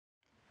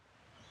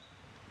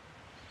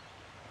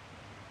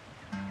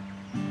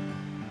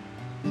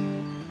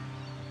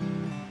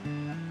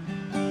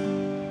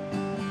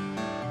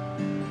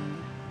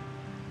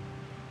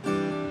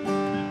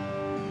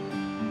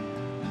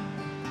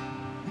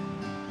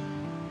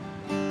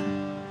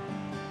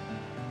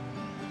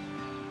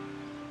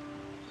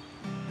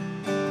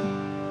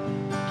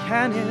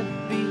can it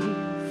be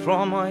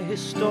from our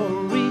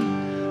history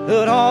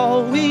that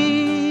all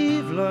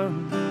we've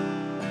learned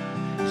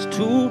is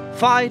to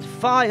fight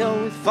fire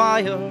with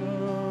fire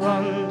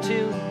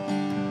until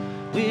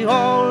we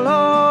all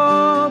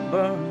are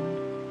burned?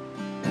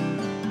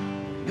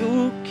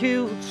 You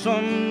killed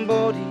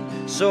somebody,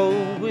 so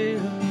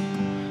we're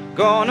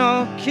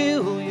gonna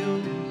kill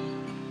you,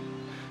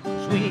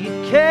 'cause we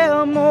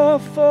care more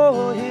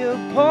for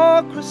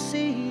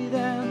hypocrisy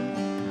than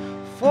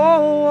for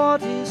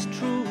what is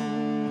true.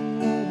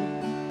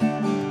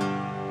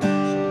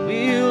 So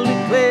we'll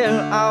declare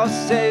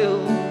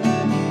ourselves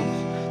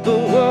the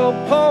world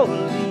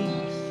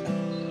police,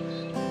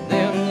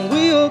 then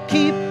we'll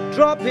keep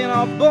dropping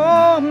our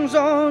bombs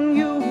on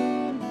you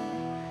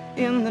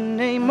in the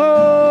name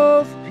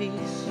of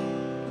peace.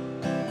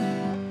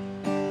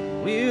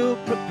 We'll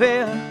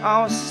prepare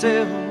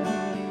ourselves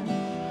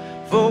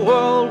for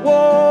World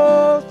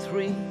War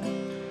III,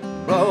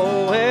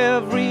 blow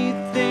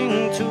everything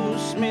to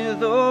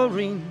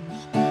smithereens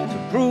to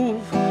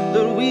prove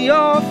that we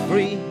are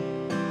free,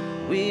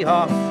 we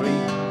are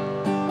free.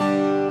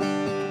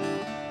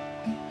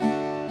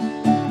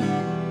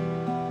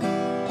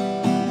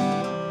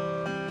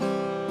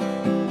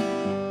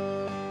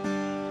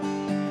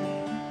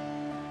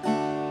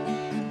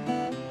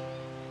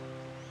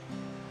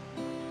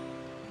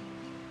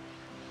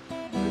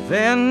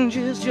 Revenge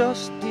is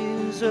just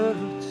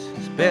desserts,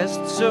 it's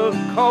best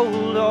served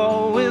cold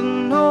or with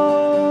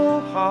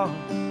no heart.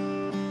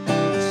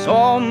 It's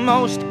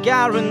almost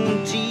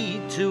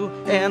guaranteed to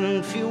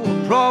end fewer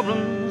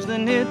problems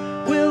than it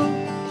will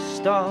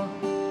start.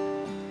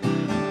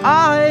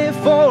 Eye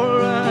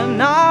for an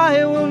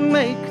eye will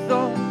make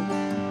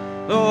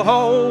the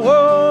whole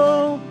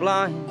world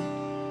blind.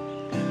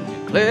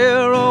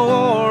 Declare a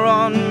war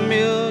on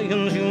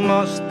millions, you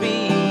must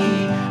be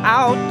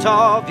out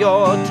of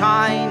your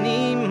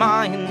tiny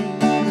mind.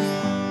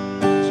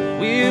 So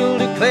we'll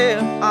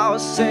declare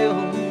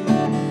ourselves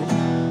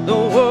the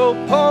world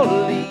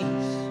police,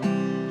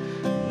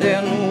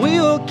 then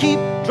we'll keep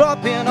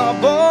dropping our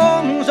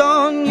bombs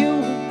on you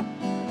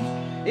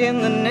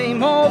in the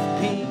name of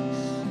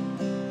peace.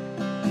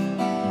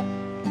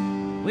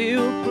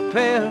 We'll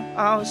prepare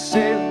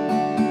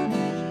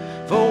ourselves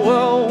for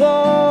World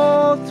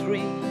War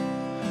III,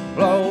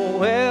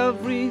 blow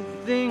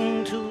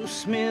everything to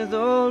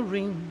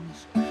smithereens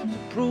to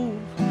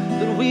prove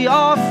that we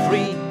are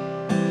free,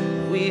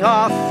 we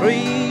are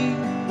free.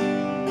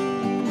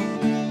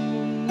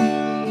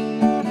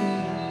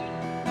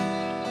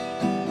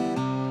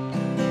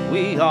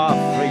 We are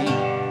free.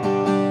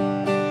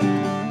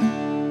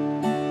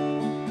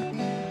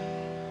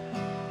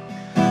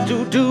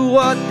 To do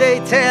what they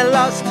tell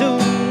us to.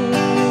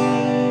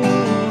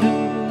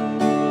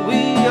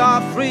 We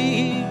are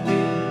free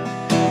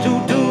to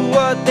do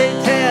what they